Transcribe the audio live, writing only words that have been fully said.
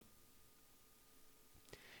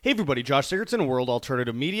Hey everybody, Josh Sigurdsson, World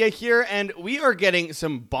Alternative Media here, and we are getting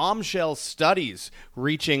some bombshell studies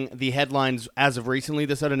reaching the headlines as of recently.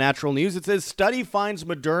 This out of Natural News. It says, study finds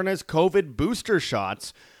Moderna's COVID booster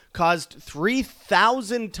shots caused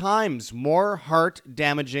 3,000 times more heart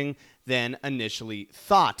damaging than initially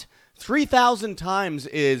thought. 3,000 times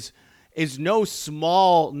is no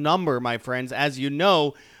small number, my friends. As you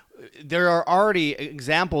know, there are already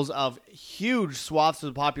examples of huge swaths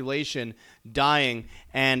of the population dying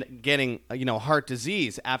and getting, heart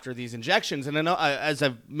disease after these injections. And I know, as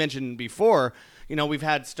I've mentioned before, we've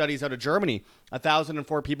had studies out of Germany,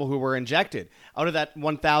 1,004 people who were injected. Out of that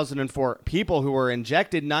 1,004 people who were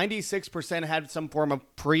injected, 96% had some form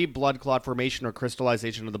of pre-blood clot formation or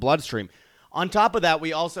crystallization of the bloodstream. On top of that,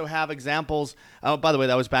 we also have examples, by the way,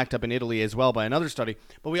 that was backed up in Italy as well by another study,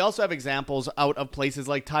 but we also have examples out of places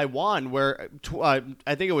like Taiwan where I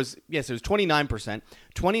think it was 29%.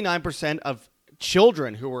 29% of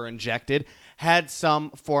children who were injected had some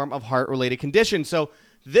form of heart-related condition. So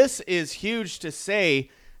this is huge to say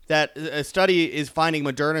that a study is finding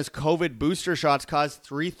Moderna's COVID booster shots caused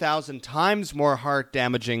 3,000 times more heart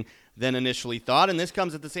damaging than initially thought. And this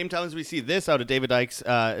comes at the same time as we see this out of David Icke's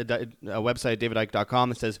website, davidicke.com.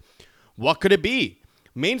 That says, what could it be?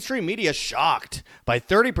 Mainstream media shocked by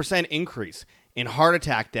 30% increase in heart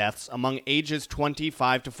attack deaths among ages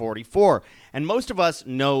 25 to 44. And most of us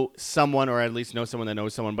know someone, or at least know someone that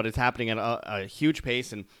knows someone, but it's happening at a huge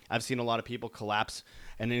pace. And I've seen a lot of people collapse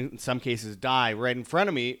and in some cases die right in front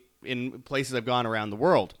of me in places I've gone around the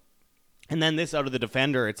world. And then this out of the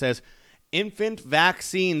Defender, it says, infant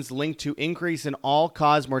vaccines linked to increase in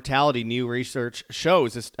all-cause mortality, new research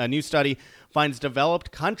shows. A new study finds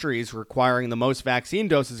developed countries requiring the most vaccine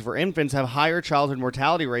doses for infants have higher childhood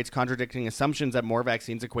mortality rates, contradicting assumptions that more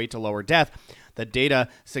vaccines equate to lower death. The data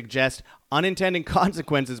suggest unintended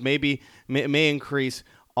consequences may increase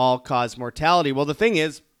all-cause mortality. Well, the thing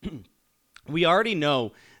is, we already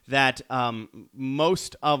know that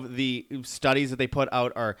most of the studies that they put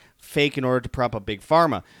out are fake in order to prop up big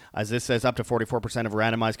pharma. As this says, up to 44% of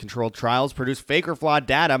randomized controlled trials produce fake or flawed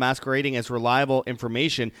data masquerading as reliable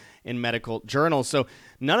information in medical journals. So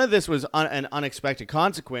none of this was an unexpected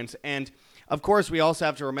consequence. And of course, we also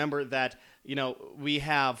have to remember that, we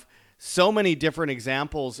have so many different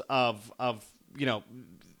examples of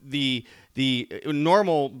the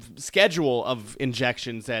normal schedule of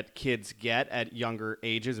injections that kids get at younger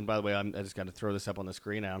ages. And by the way, I just got to throw this up on the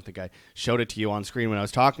screen. I don't think I showed it to you on screen when I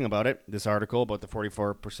was talking about it, this article about the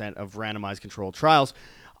 44% of randomized controlled trials.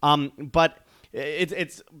 But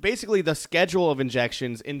it's basically the schedule of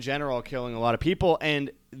injections in general killing a lot of people. And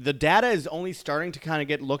the data is only starting to kind of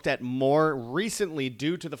get looked at more recently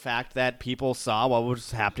due to the fact that people saw what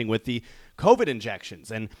was happening with the COVID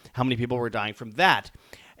injections and how many people were dying from that.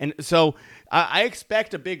 And so I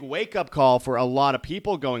expect a big wake-up call for a lot of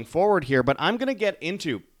people going forward here, but I'm going to get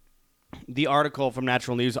into the article from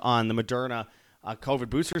Natural News on the Moderna COVID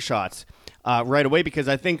booster shots right away, because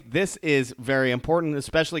I think this is very important,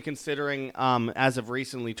 especially considering, as of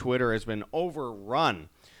recently, Twitter has been overrun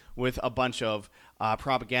with a bunch of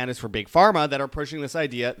propagandists for Big Pharma that are pushing this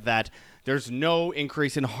idea that there's no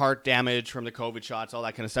increase in heart damage from the COVID shots, all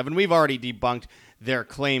that kind of stuff. And we've already debunked their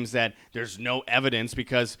claims that there's no evidence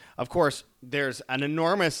because, of course, there's an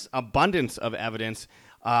enormous abundance of evidence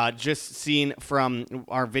just seen from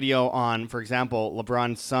our video on, for example,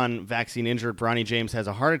 LeBron's son, vaccine injured, Bronny James has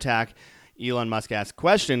a heart attack. Elon Musk asked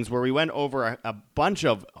questions where we went over a bunch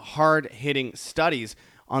of hard-hitting studies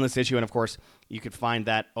on this issue. And, of course, you could find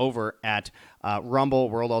that over at Rumble,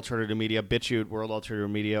 World Alternative Media, BitChute, World Alternative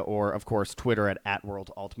Media, or, of course, Twitter at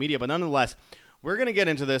World Alt Media. But nonetheless, we're going to get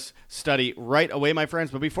into this study right away, my friends.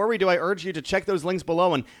 But before we do, I urge you to check those links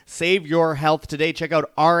below and save your health today. Check out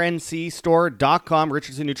rncstore.com,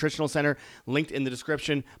 Richardson Nutritional Center, linked in the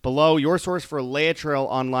description below. Your source for Laetrile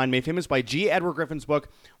online, made famous by G. Edward Griffin's book,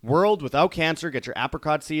 World Without Cancer. Get your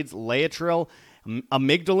apricot seeds, Laetrile,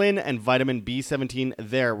 amygdalin, and vitamin B17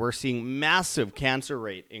 there. We're seeing massive cancer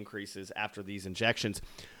rate increases after these injections.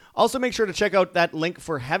 Also, make sure to check out that link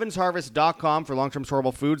for heavensharvest.com for long-term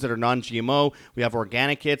storable foods that are non-GMO. We have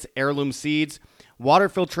organic kits, heirloom seeds, water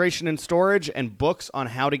filtration and storage, and books on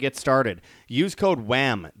how to get started. Use code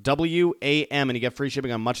WHAM, W-A-M, and you get free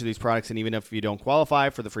shipping on much of these products. And even if you don't qualify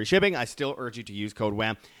for the free shipping, I still urge you to use code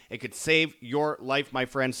WHAM. It could save your life, my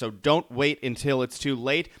friends, so don't wait until it's too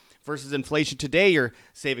late. Versus inflation today, you're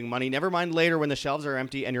saving money. Never mind later when the shelves are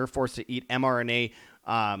empty and you're forced to eat mRNA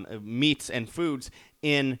meats and foods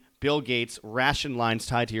in Bill Gates' ration lines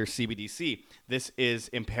tied to your CBDC. This is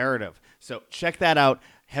imperative. So check that out.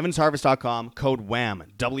 heavensharvest.com, code WHAM,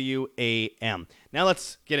 W-A-M. Now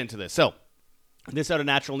let's get into this. So This out of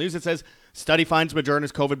Natural News. It says, study finds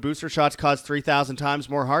Moderna's COVID booster shots cause 3,000 times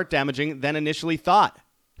more heart damaging than initially thought.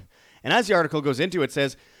 And as the article goes into, it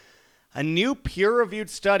says, a new peer-reviewed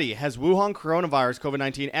study has Wuhan coronavirus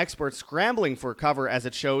COVID-19 experts scrambling for cover as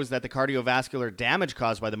it shows that the cardiovascular damage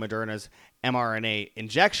caused by the Moderna's mRNA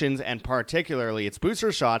injections, and particularly its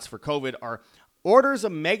booster shots for COVID, are orders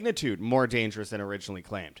of magnitude more dangerous than originally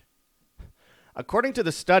claimed. According to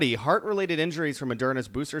the study, heart-related injuries from Moderna's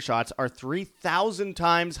booster shots are 3,000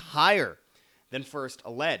 times higher than first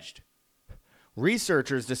alleged.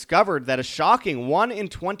 Researchers discovered that a shocking 1 in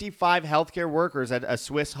 25 healthcare workers at a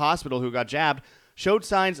Swiss hospital who got jabbed showed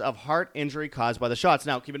signs of heart injury caused by the shots.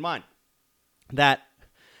 Now, keep in mind that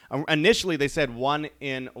initially they said 1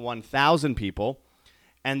 in 1,000 people,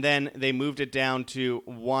 and then they moved it down to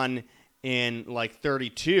 1 in like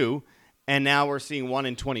 32, and now we're seeing 1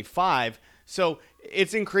 in 25. So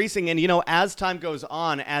it's increasing, and as time goes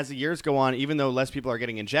on, as the years go on, even though less people are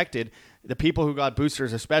getting injected, the people who got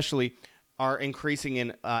boosters especially are increasing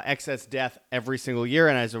in excess death every single year.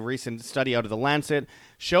 And as a recent study out of the Lancet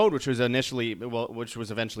showed, which was eventually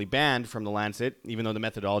banned from the Lancet, even though the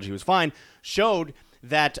methodology was fine, showed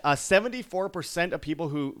that 74% of people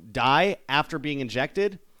who die after being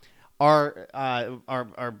injected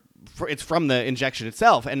it's from the injection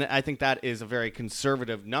itself. And I think that is a very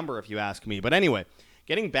conservative number, if you ask me. But anyway,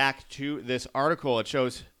 getting back to this article, it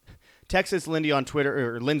shows Texas Lindy on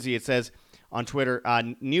Twitter, or Lindsay, it says on Twitter,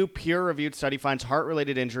 new peer-reviewed study finds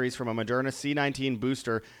heart-related injuries from a Moderna C19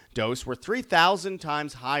 booster dose were 3,000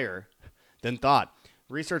 times higher than thought.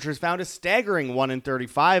 Researchers found a staggering 1 in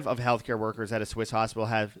 35 of healthcare workers at a Swiss hospital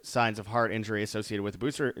have signs of heart injury associated with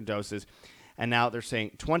booster doses, and now they're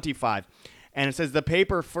saying 25. And it says the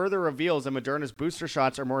paper further reveals that Moderna's booster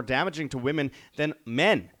shots are more damaging to women than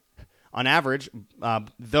men. On average,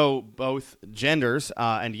 though both genders,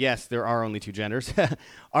 and yes, there are only two genders,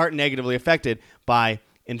 are negatively affected by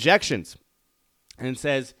injections. And it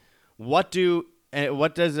says, what do an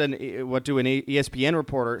ESPN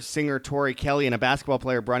reporter, singer Tori Kelly, and a basketball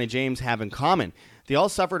player Bronny James have in common? They all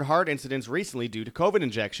suffered heart incidents recently due to COVID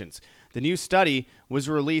injections. The new study was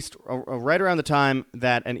released right around the time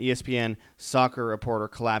that an ESPN soccer reporter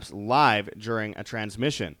collapsed live during a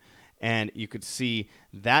transmission. And you could see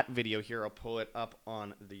that video here. I'll pull it up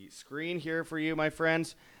on the screen here for you, my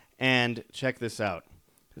friends. And check this out.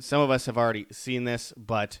 Some of us have already seen this,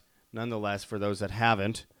 but nonetheless, for those that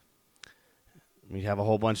haven't, we have a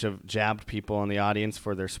whole bunch of jabbed people in the audience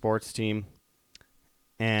for their sports team.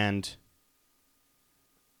 And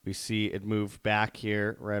we see it move back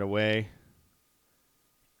here right away.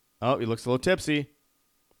 Oh, he looks a little tipsy.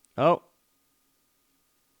 Oh.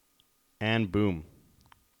 And boom.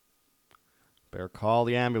 Better call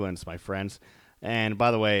the ambulance, my friends. And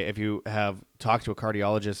by the way, if you have talked to a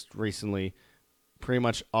cardiologist recently, pretty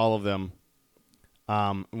much all of them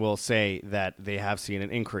will say that they have seen an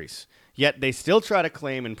increase. Yet they still try to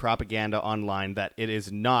claim in propaganda online that it is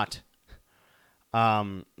not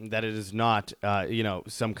some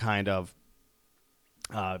kind of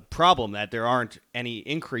problem, that there aren't any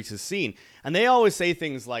increases seen. And they always say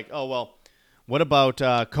things like, oh, well, what about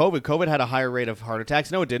COVID? COVID had a higher rate of heart attacks.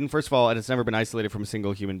 No, it didn't. First of all, it's never been isolated from a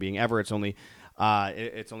single human being ever. It's only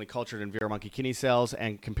cultured in monkey kidney cells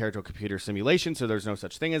and compared to a computer simulation, so there's no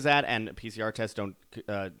such thing as that, and PCR tests don't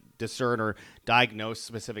discern or diagnose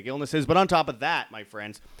specific illnesses. But on top of that, my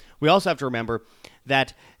friends, we also have to remember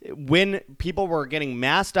that when people were getting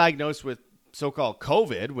mass diagnosed with so-called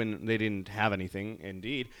COVID, when they didn't have anything,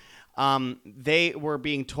 indeed, they were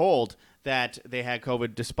being told that they had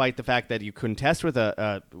COVID, despite the fact that you couldn't test with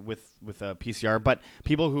a PCR. But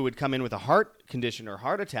people who would come in with a heart condition or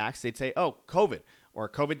heart attacks, they'd say, "Oh, COVID," or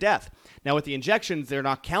 "COVID death." Now, with the injections, they're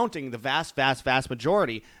not counting the vast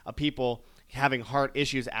majority of people having heart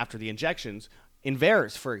issues after the injections in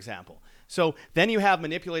VAERS, for example. So then you have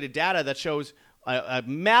manipulated data that shows a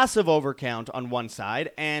massive overcount on one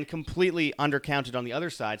side and completely undercounted on the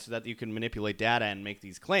other side, so that you can manipulate data and make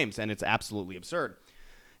these claims, and it's absolutely absurd.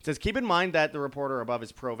 It says, keep in mind that the reporter above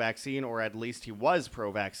is pro-vaccine, or at least he was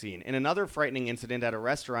pro-vaccine. In another frightening incident at a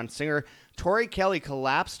restaurant, singer Tori Kelly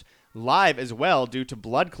collapsed live as well due to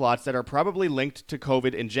blood clots that are probably linked to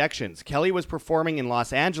COVID injections. Kelly was performing in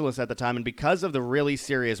Los Angeles at the time, and because of the really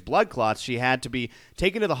serious blood clots, she had to be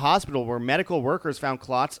taken to the hospital, where medical workers found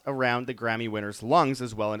clots around the Grammy winner's lungs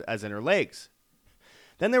as well as in her legs.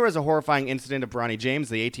 Then there was a horrifying incident of Bronny James,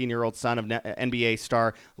 the 18-year-old son of NBA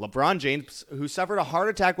star LeBron James, who suffered a heart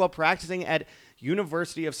attack while practicing at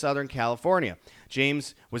University of Southern California.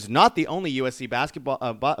 James was not the only USC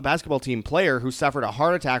basketball team player who suffered a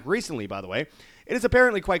heart attack recently, by the way. It is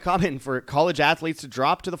apparently quite common for college athletes to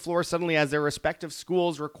drop to the floor suddenly as their respective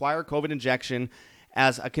schools require COVID injection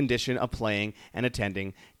as a condition of playing and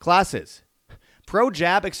attending classes.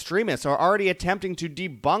 Pro-jab extremists are already attempting to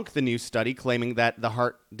debunk the new study claiming that the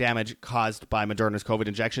heart damage caused by Moderna's COVID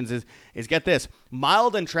injections is get this,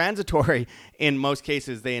 mild and transitory in most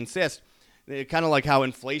cases, they insist. Kind of like how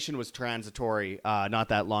inflation was transitory not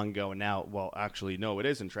that long ago, and now, well, actually, no, it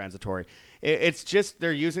isn't transitory. It's just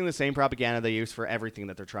they're using the same propaganda they use for everything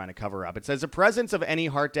that they're trying to cover up. It says the presence of any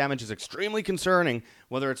heart damage is extremely concerning,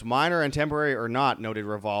 whether it's minor and temporary or not, noted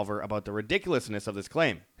Revolver about the ridiculousness of this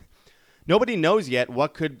claim. Nobody knows yet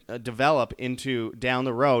what could develop into down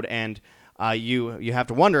the road, and you have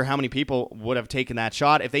to wonder how many people would have taken that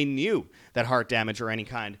shot if they knew that heart damage or any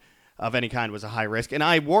kind was a high risk. And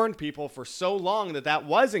I warned people for so long that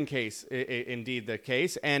was indeed the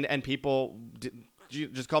case, and people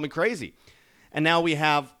just called me crazy. And now we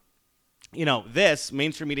have, this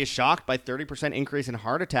mainstream media shocked by 30% increase in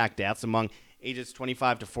heart attack deaths among ages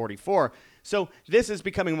 25 to 44. So this is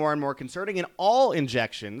becoming more and more concerning, and all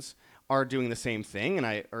injections are doing the same thing. And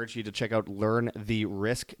I urge you to check out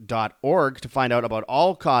learntherisk.org to find out about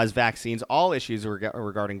all-cause vaccines, all issues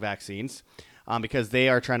regarding vaccines. Because they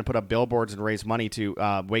are trying to put up billboards and raise money to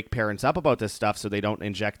wake parents up about this stuff so they don't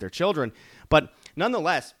inject their children. But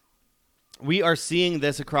nonetheless, we are seeing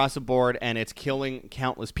this across the board, and it's killing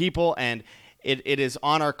countless people, and it is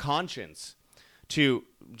on our conscience to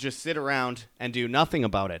just sit around and do nothing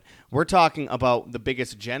about it. We're talking about the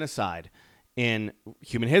biggest genocide in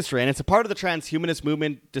human history, and it's a part of the transhumanist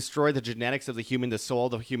movement, destroy the genetics of the human, the soul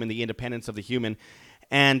of the human, the independence of the human.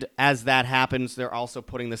 And as that happens, they're also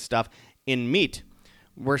putting this stuff in meat.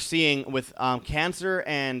 We're seeing with cancer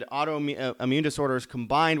and autoimmune disorders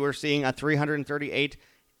combined, we're seeing a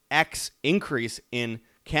 338x increase in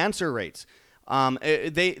cancer rates.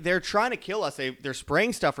 They're trying to kill us. They're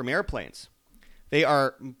spraying stuff from airplanes. They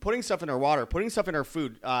are putting stuff in our water, putting stuff in our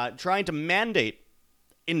food, trying to mandate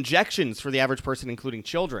injections for the average person, including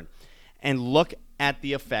children. And look at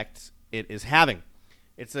the effects it is having.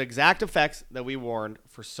 It's the exact effects that we warned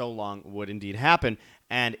for so long would indeed happen.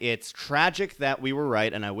 And it's tragic that we were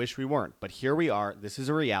right, and I wish we weren't. But here we are. This is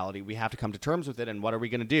a reality. We have to come to terms with it. And what are we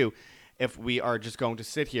going to do if we are just going to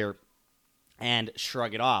sit here and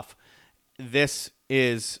shrug it off? This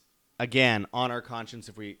is, again, on our conscience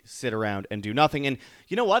if we sit around and do nothing. And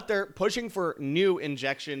you know what? They're pushing for new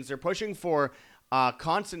injections. They're pushing for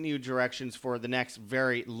constant new directions for the next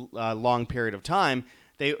very long period of time.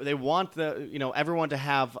 They want everyone to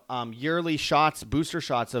have yearly shots, booster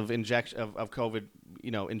shots of COVID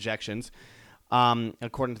injections,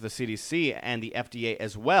 according to the CDC and the FDA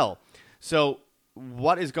as well. So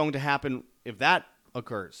what is going to happen if that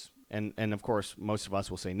occurs? And of course, most of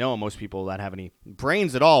us will say no. Most people that have any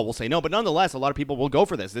brains at all will say no. But nonetheless, a lot of people will go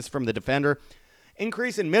for this. This is from The Defender.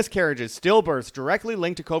 Increase in miscarriages, stillbirths directly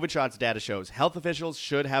linked to COVID shots, data shows. Health officials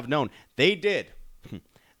should have known. They did.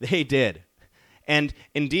 They did. And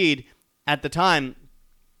indeed, at the time,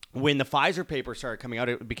 when the Pfizer paper started coming out,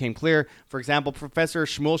 it became clear. For example, Professor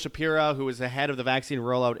Shmuel Shapira, who was the head of the vaccine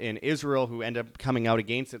rollout in Israel, who ended up coming out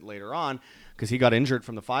against it later on because he got injured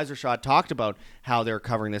from the Pfizer shot, talked about how they're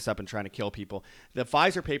covering this up and trying to kill people. The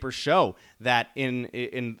Pfizer papers show that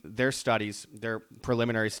in their studies, their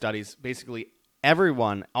preliminary studies, basically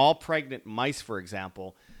everyone, all pregnant mice, for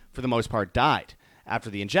example, for the most part, died after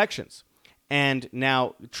the injections. And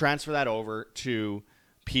now transfer that over to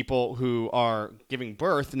people who are giving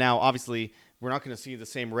birth. Now, obviously, we're not going to see the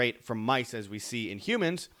same rate from mice as we see in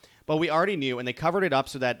humans, but we already knew, and they covered it up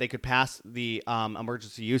so that they could pass the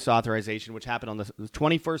emergency use authorization, which happened on the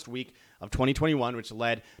 21st week of 2021, which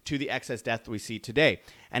led to the excess death we see today.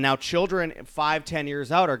 And now children 5-10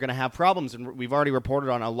 years out are going to have problems, and we've already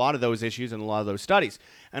reported on a lot of those issues and a lot of those studies.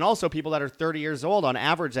 And also people that are 30 years old on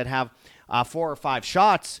average that have 4 or 5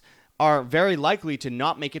 shots are very likely to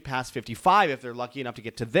not make it past 55 if they're lucky enough to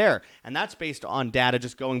get to there. And that's based on data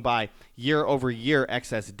just going by year over year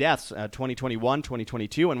excess deaths, 2021,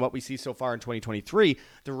 2022, and what we see so far in 2023.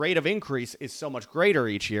 The rate of increase is so much greater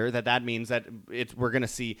each year that means that we're going to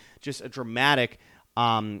see just a dramatic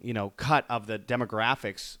cut of the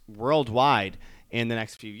demographics worldwide in the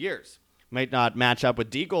next few years. Might not match up with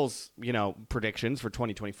Deagle's, predictions for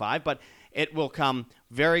 2025, but it will come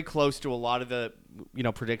very close to a lot of the,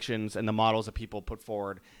 predictions and the models that people put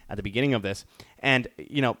forward at the beginning of this. And,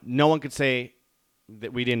 no one could say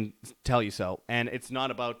that we didn't tell you so. And it's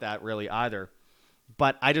not about that really either.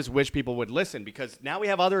 But I just wish people would listen, because now we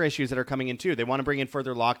have other issues that are coming in too. They want to bring in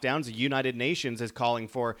further lockdowns. The United Nations is calling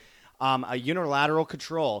for a unilateral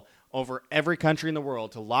control over every country in the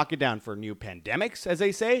world to lock it down for new pandemics, as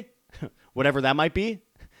they say, whatever that might be,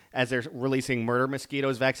 as they're releasing murder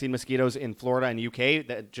mosquitoes, vaccine mosquitoes in Florida and UK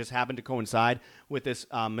that just happened to coincide with this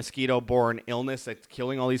mosquito-borne illness that's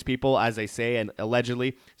killing all these people, as they say, and allegedly.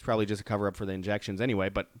 It's probably just a cover-up for the injections anyway,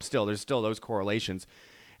 but still, there's still those correlations.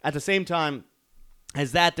 At the same time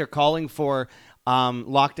as that, they're calling for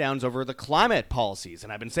lockdowns over the climate policies,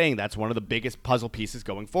 and I've been saying that's one of the biggest puzzle pieces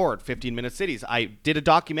going forward. 15-minute cities. I did a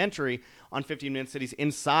documentary on 15-minute cities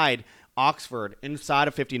inside Oxford, inside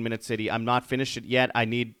a 15-minute city. I'm not finished it yet. I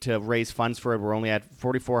need to raise funds for it. We're only at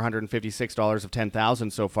 $4,456 of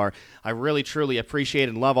 $10,000 so far. I really, truly appreciate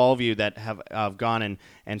and love all of you that have gone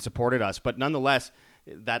and supported us. But nonetheless,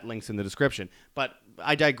 that link's in the description. But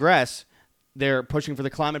I digress. They're pushing for the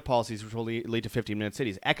climate policies, which will lead to 15-minute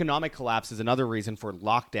cities. Economic collapse is another reason for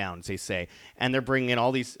lockdowns, they say. And they're bringing in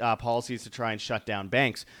all these policies to try and shut down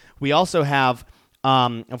banks. We also have,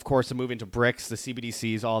 of course, the move into BRICS, the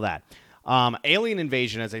CBDCs, all that. Alien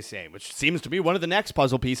invasion, as they say, which seems to be one of the next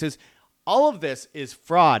puzzle pieces. All of this is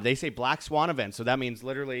fraud. They say black swan events, so that means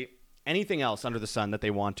literally anything else under the sun that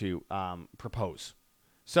they want to propose.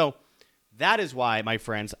 So that is why, my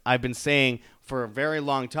friends, I've been saying for a very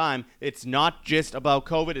long time, it's not just about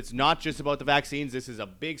COVID. It's not just about the vaccines. This is a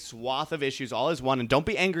big swath of issues, all as one. And don't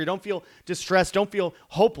be angry. Don't feel distressed. Don't feel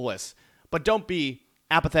hopeless. But don't be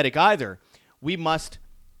apathetic either. We must,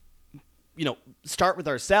 start with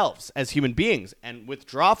ourselves as human beings and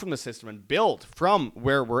withdraw from the system and build from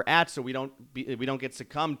where we're at, so we don't get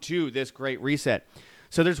succumbed to this great reset.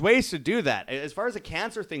 So there's ways to do that. As far as the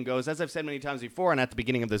cancer thing goes, as I've said many times before and at the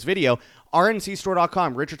beginning of this video,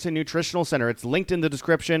 rncstore.com, Richardson Nutritional Center. It's linked in the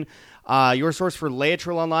description. Your source for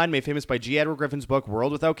Laetrile Online, made famous by G. Edward Griffin's book,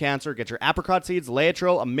 World Without Cancer. Get your apricot seeds,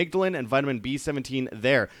 Laetrile, amygdalin, and vitamin B17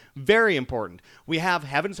 there. Very important. We have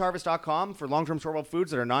heavensharvest.com for long-term storable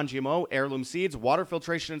foods that are non-GMO, heirloom seeds, water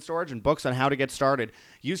filtration and storage, and books on how to get started.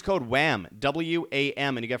 Use code WHAM,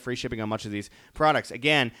 W-A-M, and you get free shipping on much of these products.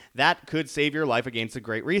 Again, that could save your life against the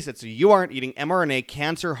Great Reset. So you aren't eating mRNA,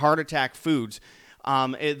 cancer, heart attack foods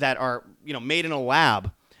that are made in a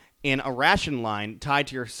lab in a ration line tied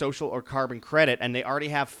to your social or carbon credit, and they already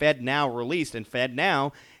have FedNow released, and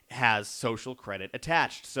FedNow has social credit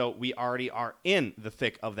attached. So we already are in the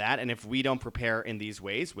thick of that, and if we don't prepare in these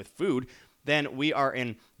ways with food, then we are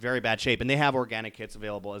in very bad shape. And they have organic kits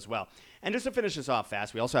available as well. And just to finish this off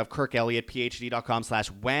fast, we also have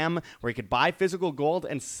KirkElliottPhD.com/wham, where you could buy physical gold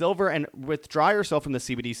and silver and withdraw yourself from the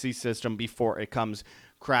CBDC system before it comes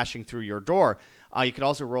crashing through your door. You could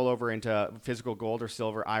also roll over into physical gold or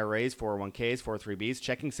silver IRAs, 401ks, 403bs,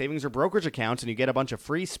 checking savings or brokerage accounts, and you get a bunch of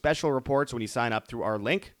free special reports when you sign up through our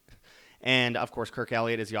link. And, of course, Kirk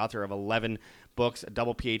Elliott is the author of 11 books, a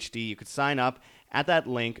double PhD. You could sign up at that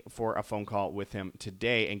link for a phone call with him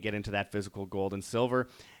today and get into that physical gold and silver.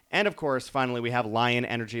 And, of course, finally, we have Lion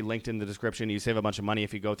Energy linked in the description. You save a bunch of money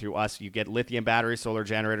if you go through us. You get lithium batteries, solar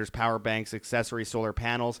generators, power banks, accessories, solar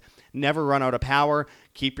panels. Never run out of power.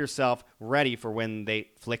 Keep yourself ready for when they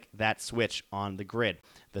flick that switch on the grid.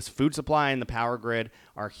 This food supply and the power grid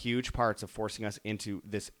are huge parts of forcing us into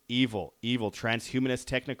this evil, transhumanist,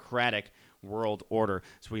 technocratic world order.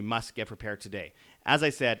 So we must get prepared today. As I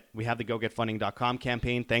said, we have the GoGetFunding.com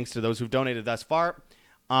campaign. Thanks to those who've donated thus far.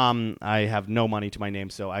 I have no money to my name,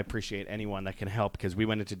 so I appreciate anyone that can help, because we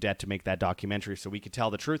went into debt to make that documentary so we could tell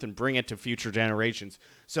the truth and bring it to future generations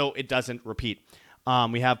so it doesn't repeat.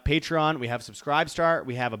 We have Patreon, we have Subscribestar,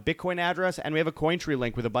 we have a Bitcoin address, and we have a Cointree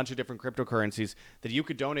link with a bunch of different cryptocurrencies that you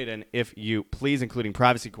could donate in if you please, including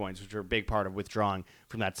privacy coins, which are a big part of withdrawing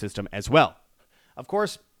from that system as well. Of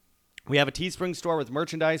course, we have a Teespring store with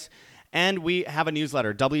merchandise, and we have a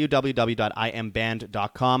newsletter,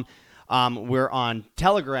 www.iamband.com. We're on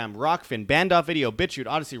Telegram, Rockfin, Band.video, BitChute,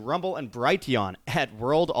 Odyssey, Rumble, and Brighteon at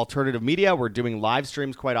World Alternative Media. We're doing live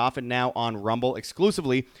streams quite often now on Rumble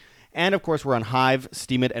exclusively. And, of course, we're on Hive,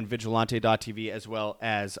 Steemit, and Vigilante.tv, as well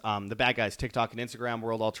as the bad guys, TikTok and Instagram,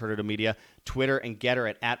 World Alternative Media, Twitter and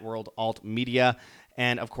Getter at World Alt Media.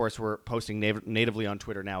 And, of course, we're posting natively on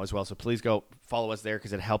Twitter now as well. So please go follow us there,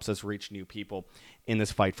 because it helps us reach new people in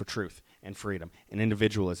this fight for truth and freedom and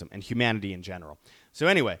individualism and humanity in general. So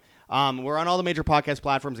anyway, we're on all the major podcast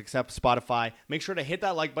platforms except Spotify. Make sure to hit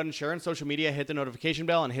that like button, share on social media, hit the notification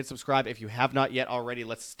bell, and hit subscribe if you have not yet already.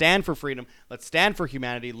 Let's stand for freedom. Let's stand for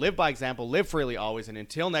humanity. Live by example. Live freely always. And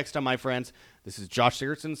until next time, my friends, this is Josh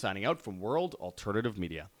Sigurdson signing out from World Alternative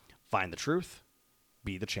Media. Find the truth.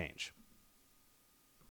 Be the change.